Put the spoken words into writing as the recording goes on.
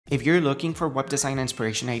If you're looking for web design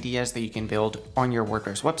inspiration ideas that you can build on your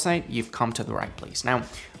WordPress website, you've come to the right place. Now,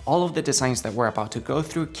 all of the designs that we're about to go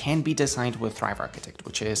through can be designed with Thrive Architect,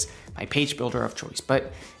 which is my page builder of choice.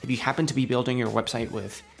 But if you happen to be building your website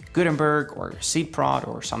with Gutenberg or Seedprod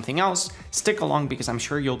or something else, stick along because I'm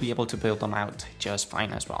sure you'll be able to build them out just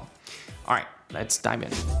fine as well. All right, let's dive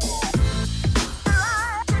in.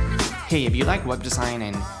 Hey, if you like web design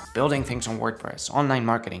and building things on WordPress, online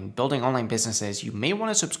marketing, building online businesses, you may want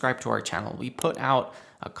to subscribe to our channel. We put out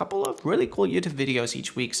a couple of really cool YouTube videos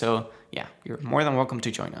each week, so yeah, you're more than welcome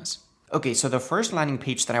to join us. Okay, so the first landing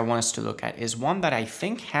page that I want us to look at is one that I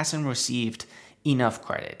think hasn't received enough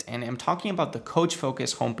credit, and I'm talking about the Coach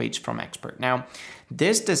Focus homepage from Expert. Now,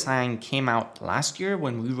 this design came out last year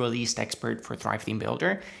when we released Expert for Thrive Theme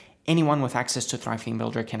Builder. Anyone with access to Thrive Theme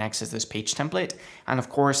Builder can access this page template, and of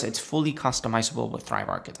course, it's fully customizable with Thrive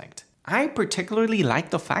Architect. I particularly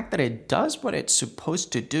like the fact that it does what it's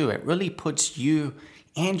supposed to do. It really puts you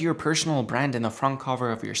and your personal brand in the front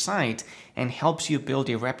cover of your site and helps you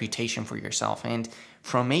build a reputation for yourself. And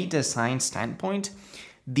from a design standpoint,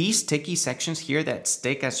 these sticky sections here that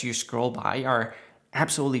stick as you scroll by are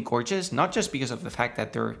absolutely gorgeous, not just because of the fact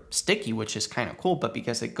that they're sticky, which is kind of cool, but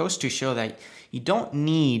because it goes to show that you don't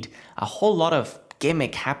need a whole lot of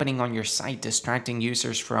gimmick happening on your site distracting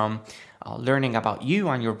users from learning about you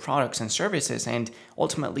and your products and services and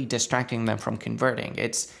ultimately distracting them from converting.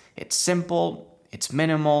 It's simple, it's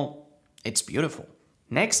minimal, it's beautiful.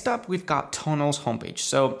 Next up, we've got Tonal's homepage.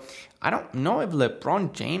 So I don't know if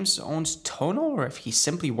LeBron James owns Tonal or if he's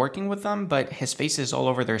simply working with them, but his face is all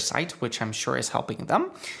over their site, which I'm sure is helping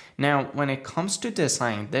them. Now, when it comes to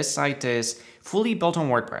design, this site is fully built on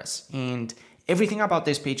WordPress, and everything about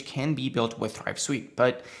this page can be built with Thrive Suite.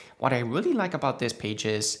 But what I really like about this page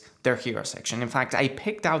is their hero section. In fact, I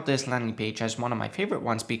picked out this landing page as one of my favorite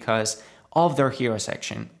ones because of their hero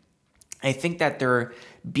section. I think that they're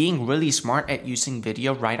being really smart at using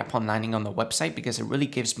video right upon landing on the website because it really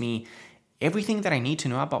gives me everything that I need to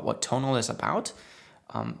know about what Tonal is about.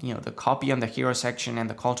 The copy on the hero section and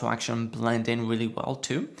the call to action blend in really well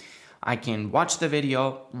too. I can watch the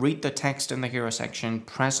video, read the text in the hero section,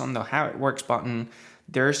 press on the how it works button.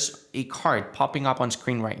 There's a card popping up on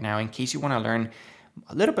screen right now in case you want to learn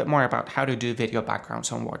a little bit more about how to do video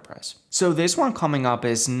backgrounds on WordPress. So this one coming up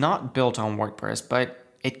is not built on WordPress, but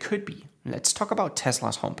it could be. Let's talk about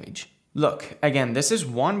Tesla's homepage. Look, again, this is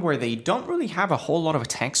one where they don't really have a whole lot of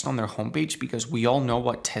text on their homepage because we all know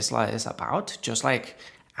what Tesla is about. Just like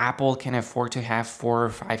Apple can afford to have 4 or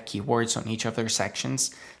 5 keywords on each of their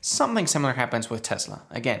sections, something similar happens with Tesla.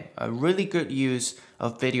 Again, a really good use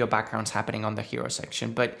of video backgrounds happening on the hero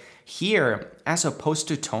section. But here, as opposed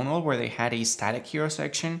to Tonal where they had a static hero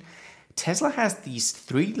section, Tesla has these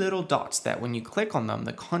 3 little dots that when you click on them,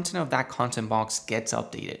 the content of that content box gets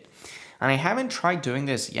updated. And I haven't tried doing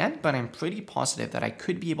this yet, but I'm pretty positive that I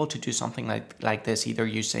could be able to do something like this, either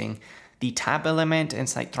using the tab element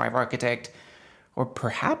inside Thrive Architect, or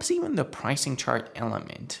perhaps even the pricing chart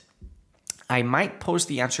element. I might post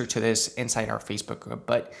the answer to this inside our Facebook group,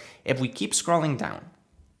 but if we keep scrolling down,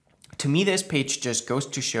 to me, this page just goes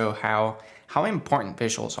to show how important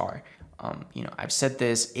visuals are. I've said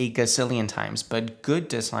this a gazillion times, but good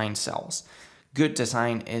design sells. Good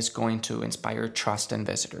design is going to inspire trust in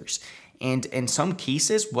visitors. And in some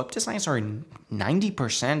cases, web designs are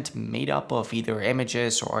 90% made up of either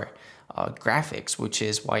images or graphics, which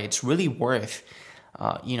is why it's really worth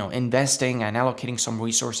investing and allocating some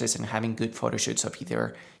resources and having good photo shoots of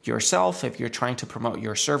either yourself if you're trying to promote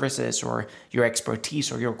your services or your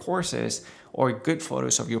expertise or your courses, or good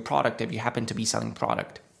photos of your product if you happen to be selling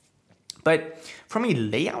product. But from a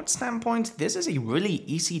layout standpoint, this is a really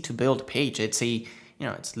easy to build page. It's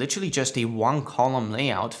literally just a 1-column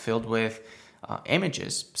layout filled with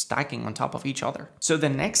images stacking on top of each other. So the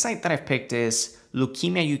next site that I've picked is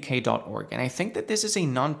leukemiauk.org. And I think that this is a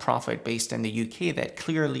nonprofit based in the UK that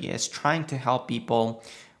clearly is trying to help people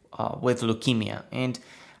with leukemia. And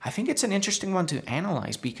I think it's an interesting one to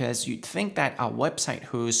analyze because you'd think that a website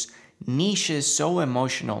whose niche is so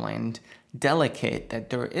emotional and delicate that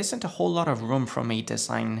there isn't a whole lot of room from a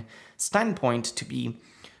design standpoint to be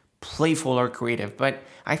playful or creative, but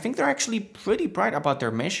I think they're actually pretty bright about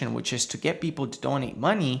their mission, which is to get people to donate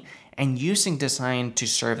money and using design to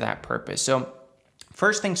serve that purpose. So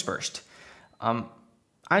first things first,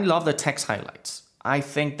 I love the text highlights. I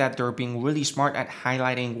think that they're being really smart at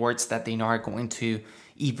highlighting words that they know are going to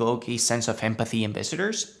evoke a sense of empathy in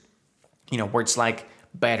visitors. Words like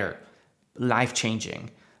better,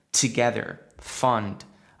 life-changing, together, fund.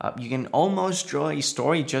 You can almost draw a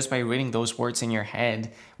story just by reading those words in your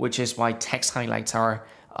head, which is why text highlights are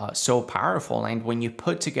so powerful. And when you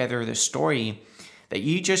put together the story that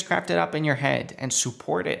you just crafted up in your head and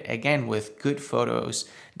support it again with good photos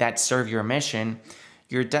that serve your mission,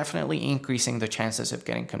 you're definitely increasing the chances of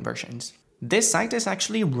getting conversions. This site is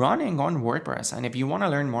actually running on WordPress, and if you want to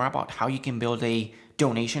learn more about how you can build a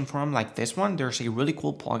donation form like this one, there's a really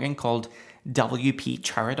cool plugin called WP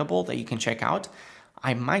Charitable that you can check out.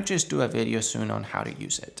 I might just do a video soon on how to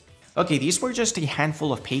use it. Okay, these were just a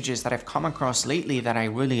handful of pages that I've come across lately that I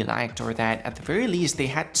really liked, or that at the very least they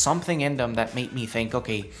had something in them that made me think,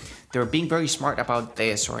 okay, they're being very smart about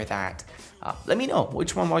this or that. Let me know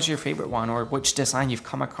which one was your favorite one, or which design you've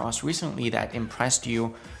come across recently that impressed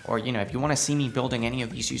you, or if you want to see me building any of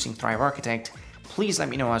these using Thrive Architect, please let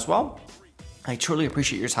me know as well. I truly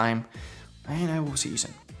appreciate your time, and I will see you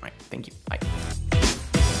soon. All right, thank you. Bye.